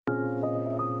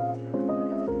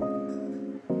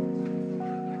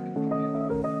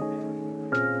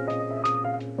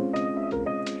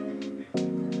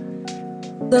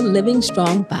The Living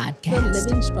Strong Podcast.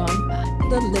 The Living Strong Podcast.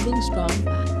 The Living Strong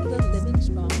Podcast. The Living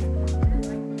Strong Podcast.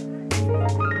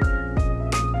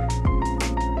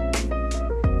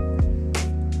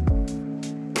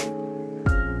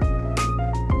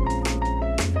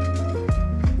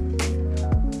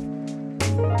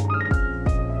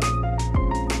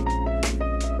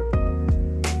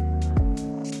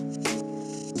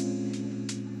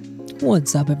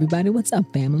 What's up, everybody? What's up,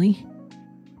 family?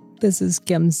 This is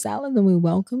Kim Salad, and we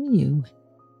welcome you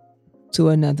to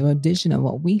another edition of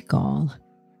what we call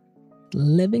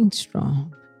Living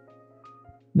Strong.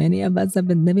 Many of us have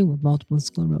been living with multiple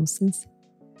sclerosis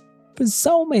for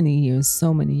so many years.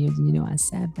 And I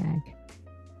sat back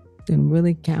and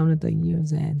really counted the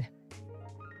years, and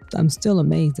I'm still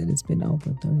amazed that it's been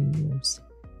over 30 years.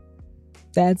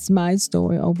 That's my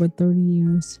story, over 30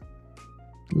 years.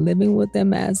 Living with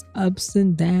MS, ups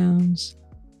and downs,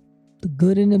 the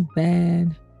good and the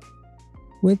bad,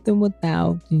 with and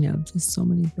without, just so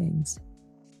many things.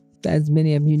 As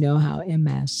many of you know, how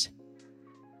MS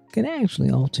can actually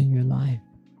alter your life.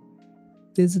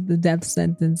 Is it the death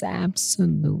sentence?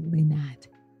 Absolutely not.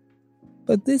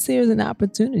 But this here is an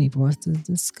opportunity for us to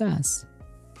discuss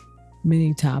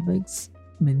many topics,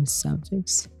 many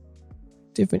subjects,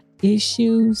 different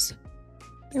issues,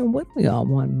 and what we all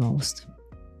want most.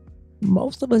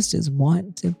 Most of us just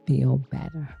want to feel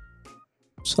better.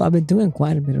 So I've been doing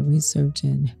quite a bit of research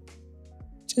and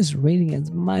just reading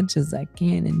as much as I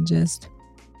can and just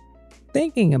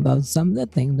thinking about some of the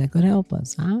things that could help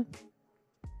us,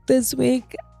 This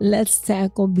week, let's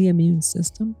tackle the immune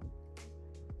system.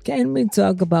 Can we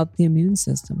talk about the immune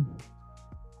system?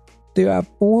 There are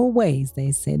 4 ways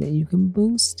they say that you can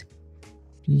boost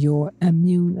your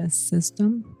immune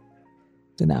system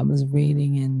that I was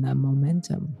reading in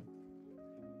Momentum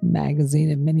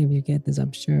magazine. And many of you get this,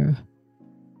 I'm sure.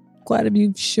 Quite a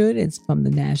few should. It's from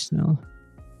the National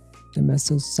MS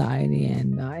Society,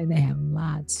 and they have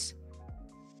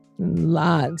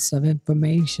lots of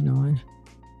information on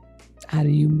how do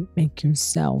you make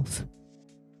yourself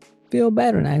feel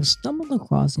better. And I stumbled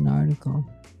across an article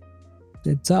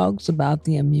that talks about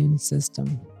the immune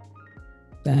system.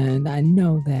 And I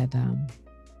know that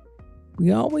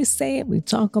we always say it, we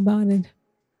talk about it,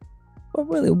 but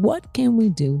really, what can we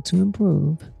do to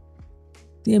improve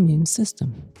the immune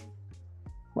system?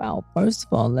 Well, first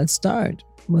of all, let's start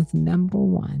with number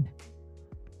 1.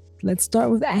 Let's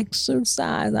start with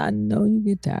exercise. I know you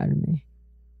get tired of me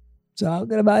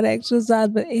talking about exercise,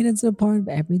 but it is a part of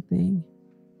everything.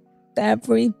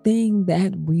 Everything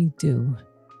that we do,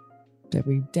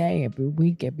 every day, every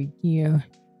week, every year,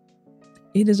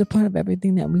 it is a part of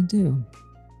everything that we do.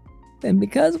 And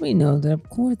because we know that, of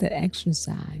course, that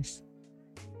exercise,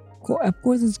 of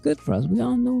course, it's good for us. We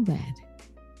all know that.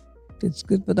 It's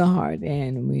good for the heart,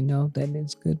 and we know that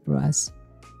it's good for us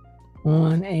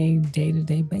on a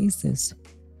day-to-day basis.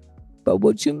 But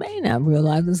what you may not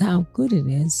realize is how good it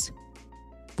is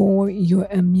for your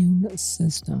immune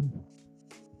system.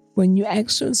 When you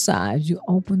exercise, you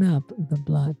open up the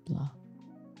blood flow.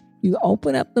 You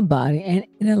open up the body, and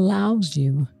it allows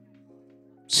you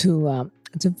to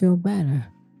feel better.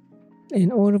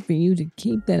 In order for you to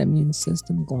keep that immune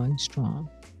system going strong,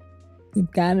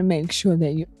 you've got to make sure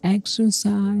that you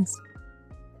exercise,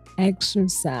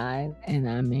 and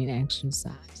I mean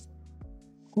exercise.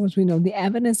 Of course, we know the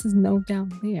evidence is no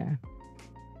doubt there.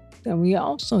 Then we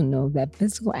also know that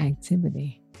physical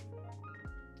activity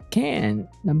the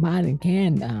body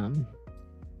can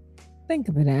think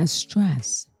of it as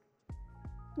stress.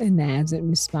 And as it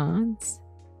responds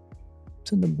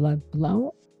to the blood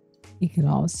flow, it can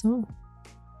also,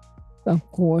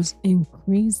 of course,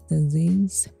 increase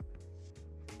disease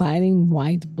fighting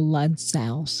white blood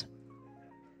cells.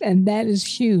 And that is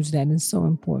huge. That is so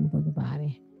important for the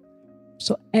body.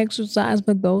 So exercise,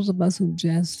 for those of us who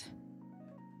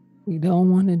we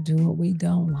don't want to do it, we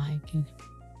don't like it.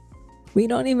 We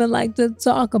don't even like to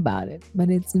talk about it, but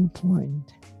it's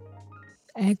important.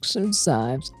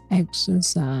 Exercise,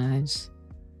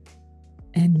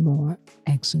 and more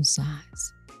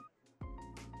exercise.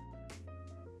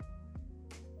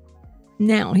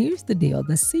 Now, here's the deal.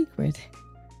 The secret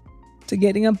to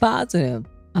getting a positive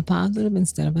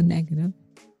instead of a negative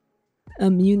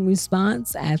immune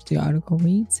response, as the article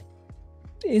reads,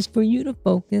 is for you to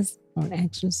focus on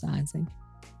exercising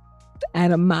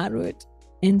at a moderate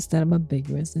instead of a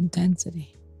vigorous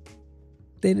intensity.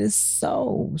 It is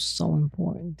so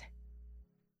important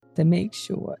to make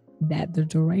sure that the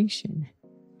duration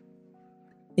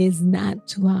is not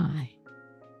too high,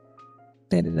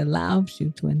 that it allows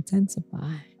you to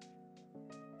intensify,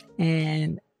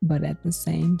 but at the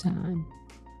same time,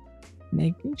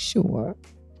 making sure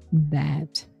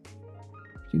that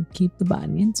you keep the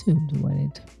body in tune to what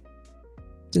it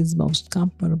is most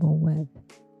comfortable with.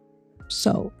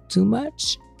 So, too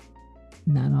much,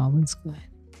 not always good.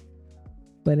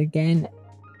 But again,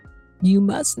 you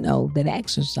must know that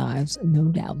exercise no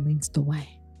doubt leads the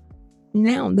way.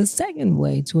 Now, the second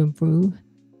way to improve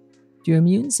your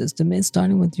immune system is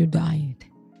starting with your diet.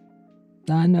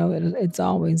 I know it's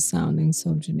always sounding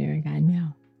so generic, I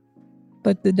know.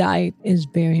 But the diet is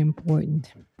very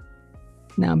important.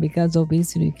 Now, because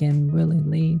obesity can really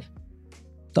lead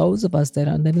those of us that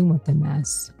are living with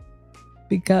MS,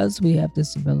 because we have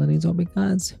disabilities or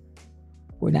because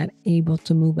we're not able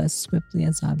to move as swiftly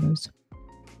as others,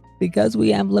 because we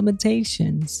have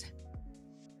limitations,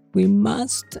 we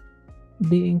must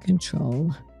be in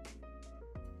control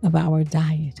of our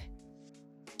diet.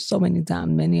 So many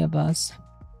times, many of us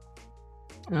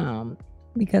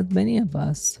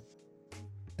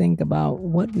think about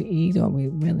what we eat, or we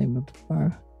really would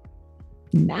prefer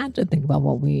not to think about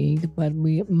what we eat, but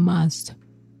we must,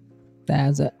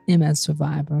 as a MS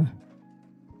survivor,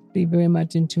 be very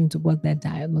much in tune to what that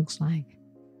diet looks like.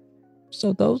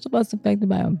 So those of us affected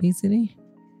by obesity,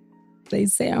 they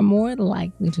say, are more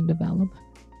likely to develop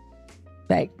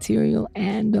bacterial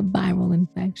and viral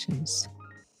infections.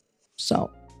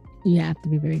 So you have to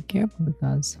be very careful,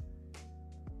 because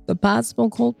the possible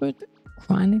culprit,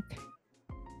 chronic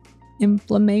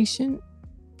inflammation,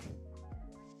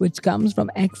 which comes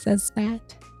from excess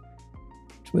fat,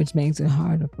 which makes it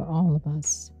harder for all of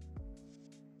us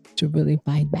to really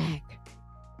fight back.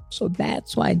 So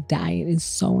that's why diet is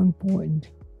so important.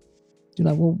 You're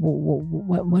like,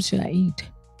 what should I eat?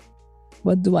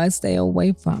 What do I stay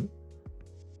away from?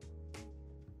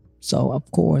 So, of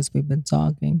course, we've been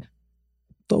talking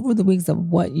over the weeks of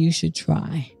what you should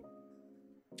try.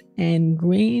 And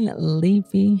green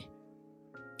leafy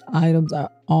items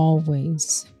are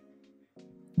always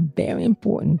very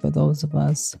important for those of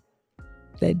us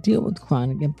that deal with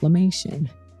chronic inflammation.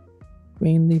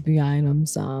 Green leafy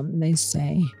items, they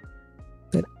say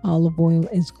that olive oil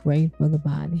is great for the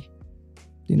body.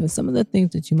 You know, some of the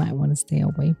things that you might want to stay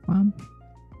away from: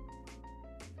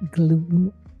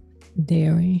 gluten,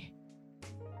 dairy,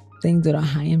 things that are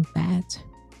high in fat.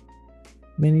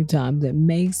 Many times it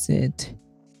makes it,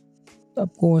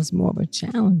 of course, more of a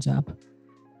challenge of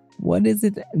what is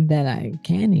it that I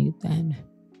can eat then?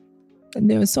 And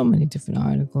there are so many different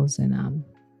articles and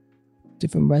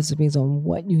different recipes on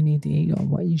what you need to eat or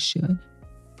what you should.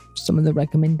 Some of the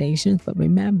recommendations, but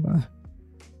remember,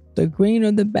 the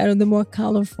greener, the better, the more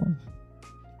colorful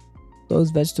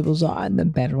those vegetables are, the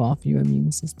better off your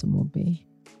immune system will be.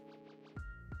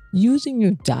 Using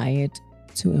your diet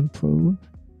to improve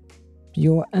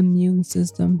your immune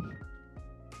system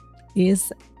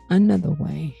is another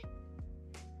way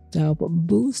to help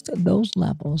boost those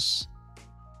levels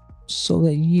so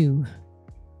that you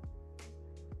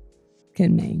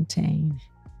can maintain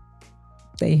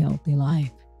a healthy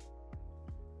life.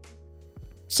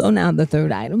 So now the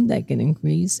third item that can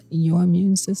increase your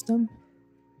immune system.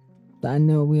 I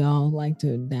know we all like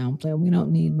to downplay. We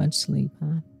don't need much sleep,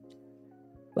 huh?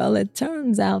 Well, it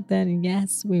turns out that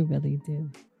yes, we really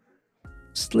do.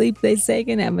 Sleep, they say,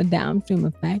 can have a downstream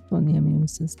effect on the immune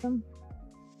system,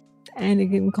 and it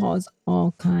can cause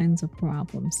all kinds of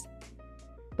problems.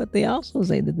 But they also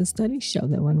say that the studies show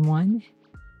that when one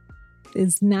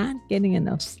is not getting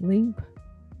enough sleep,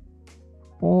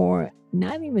 or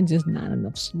not even just not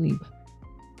enough sleep,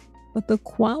 but the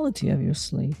quality of your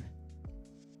sleep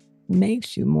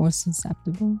makes you more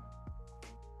susceptible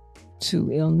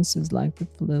to illnesses like the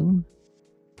flu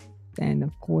and,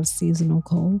 of course, seasonal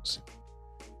colds.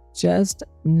 Just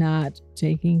not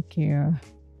taking care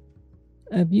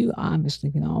of you obviously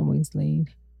can always lead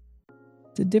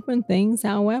to different things.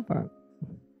 However,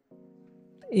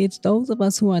 it's those of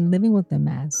us who are living with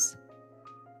MS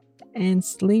and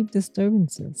sleep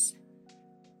disturbances.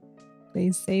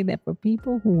 They say that for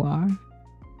people who are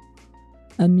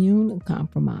immune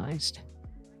compromised,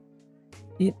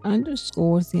 it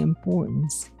underscores the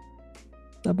importance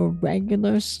of a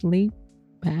regular sleep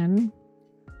pattern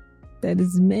that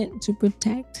is meant to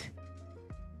protect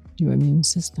your immune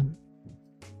system.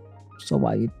 So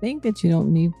while you think that you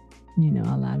don't need,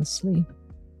 a lot of sleep,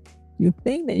 you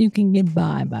think that you can get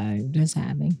by just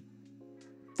having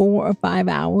 4 or 5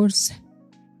 hours,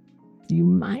 you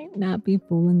might not be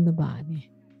fooling the body.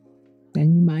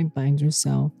 Then you might find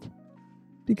yourself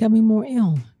becoming more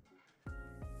ill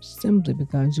simply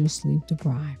because you're sleep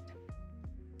deprived.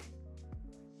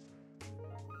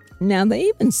 Now, they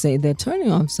even say that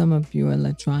turning off some of your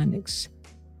electronics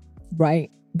right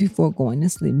before going to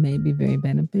sleep may be very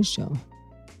beneficial.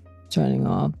 turning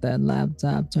off that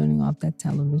laptop, turning off that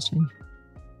television,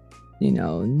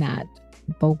 not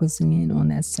focusing in on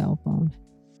that cell phone.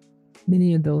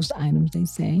 Many of those items, they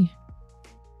say,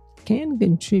 can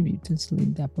contribute to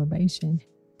sleep deprivation.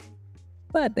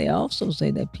 But they also say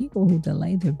that people who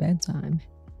delay their bedtime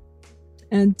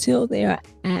until they are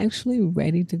actually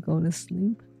ready to go to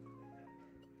sleep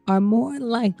are more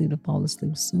likely to fall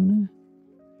asleep sooner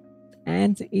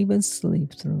and to even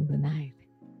sleep through the night.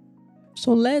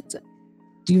 So let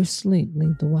your sleep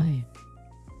lead the way.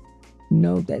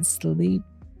 Know that sleep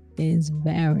is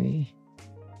very,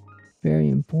 very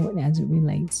important as it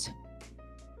relates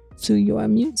to your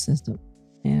immune system.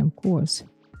 And of course,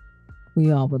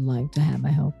 we all would like to have a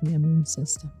healthy immune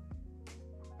system.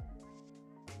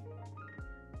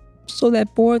 So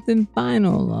that fourth and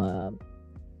final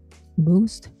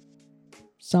boost,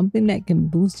 something that can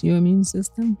boost your immune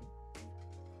system.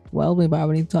 Well, we've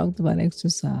already talked about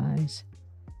exercise.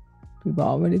 We've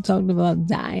already talked about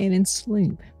diet and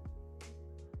sleep.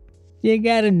 You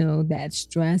got to know that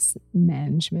stress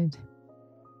management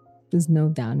is no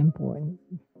doubt important.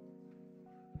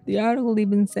 The article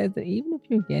even says that even if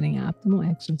you're getting optimal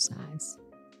exercise,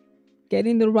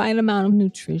 getting the right amount of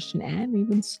nutrition and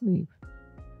even sleep,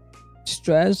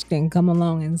 stress can come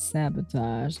along and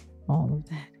sabotage all of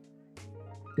that.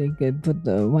 They could put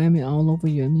the whammy all over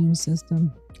your immune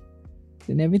system.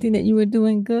 And everything that you were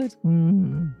doing good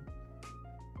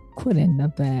could end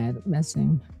up bad,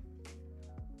 messing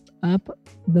up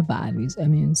the body's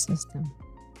immune system.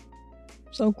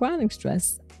 So chronic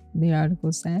stress, the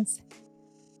article says,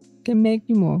 can make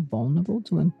you more vulnerable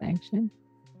to infection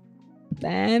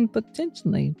and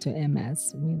potentially to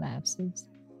MS relapses.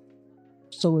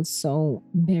 So it's so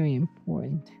very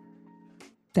important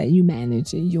that you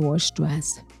manage your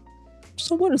stress.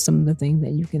 So what are some of the things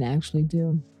that you can actually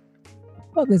do?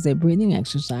 Well, there's a breathing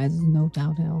exercises, no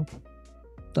doubt help.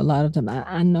 A lot of times,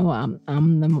 I know I'm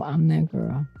that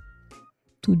girl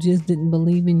who just didn't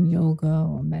believe in yoga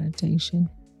or meditation.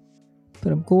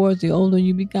 But of course, the older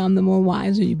you become, the more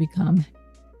wiser you become.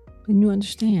 And you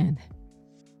understand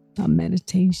how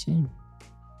meditation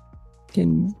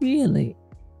can really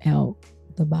help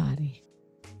the body.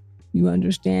 You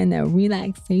understand that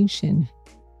relaxation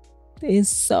is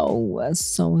so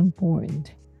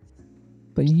important.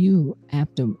 But you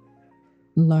have to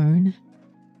learn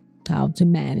how to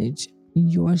manage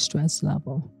your stress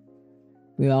level.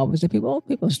 We always say,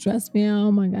 people stress me out.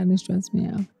 Oh my God, they stress me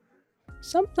out.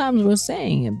 Sometimes we're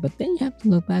saying it, but then you have to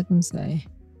look back and say,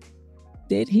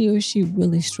 did he or she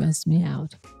really stress me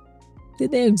out?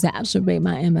 Did they exacerbate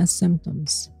my MS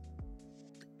symptoms?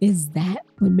 Is that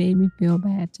what made me feel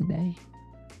bad today?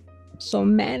 So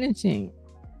managing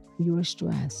your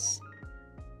stress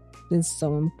is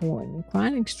so important.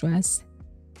 Chronic stress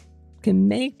can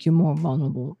make you more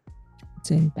vulnerable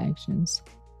to infections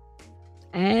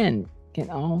and can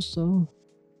also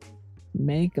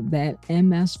make that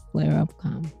MS flare-up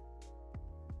come.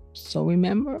 So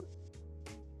remember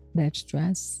that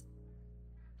stress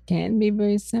can be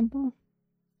very simple,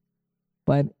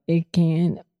 but it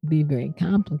can be very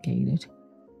complicated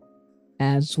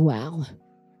as well.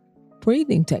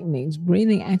 Breathing techniques,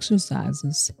 breathing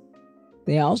exercises,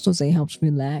 they also say helps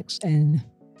relax and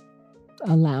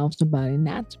allows the body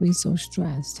not to be so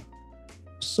stressed.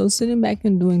 So sitting back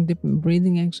and doing different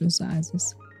breathing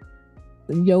exercises,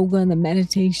 the yoga and the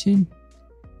meditation,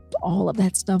 all of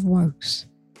that stuff works.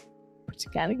 But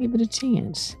you got to give it a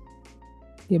chance.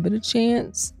 Give it a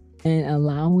chance and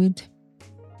allow it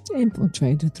to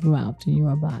infiltrate throughout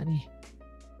your body.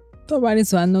 Alrighty,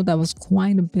 so I know that was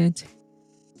quite a bit,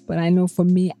 but I know for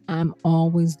me, I'm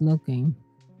always looking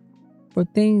for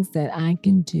things that I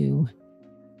can do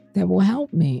that will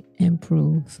help me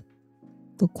improve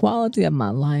the quality of my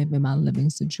life and my living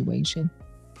situation.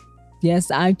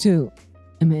 Yes, I too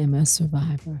am an MS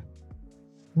survivor.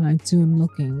 I too am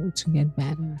looking to get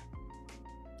better.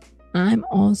 I'm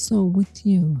also with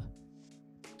you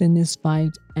in this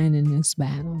fight and in this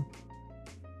battle.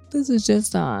 This is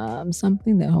just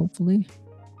something that hopefully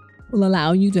will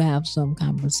allow you to have some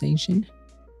conversation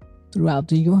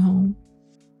throughout your home.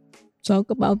 Talk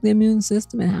about the immune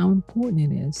system and how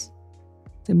important it is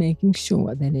to making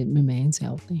sure that it remains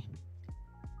healthy.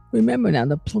 Remember now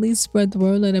to please spread the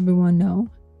word, let everyone know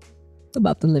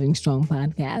about the Living Strong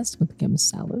podcast with Kim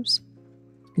Sellers.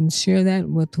 You can share that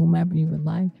with whomever you would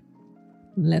like.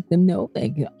 Let them know they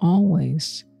can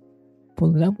always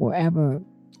pull it up wherever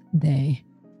they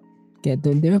get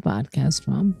their podcast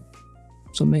from.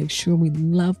 So make sure we'd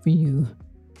love for you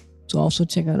to also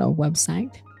check out our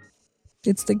website.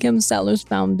 It's the Kim Sellers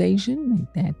Foundation.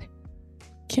 Make that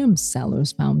Kim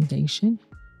Sellers Foundation.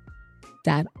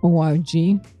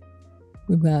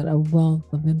 We've got a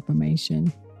wealth of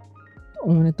information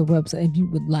on at the website. If you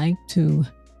would like to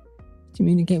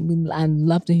communicate, I'd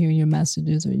love to hear your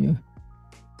messages or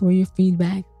your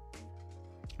feedback.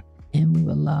 And we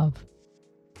would love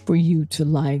for you to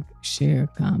like, share,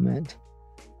 comment,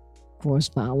 of course,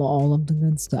 follow all of the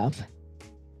good stuff.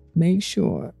 Make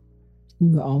sure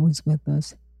you are always with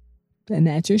us and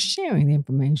that you're sharing the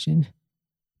information,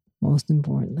 most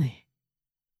importantly.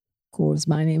 Of course,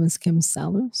 my name is Kim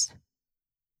Sellers.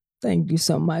 Thank you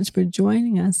so much for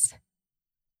joining us.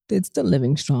 It's the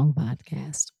Living Strong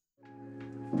Podcast.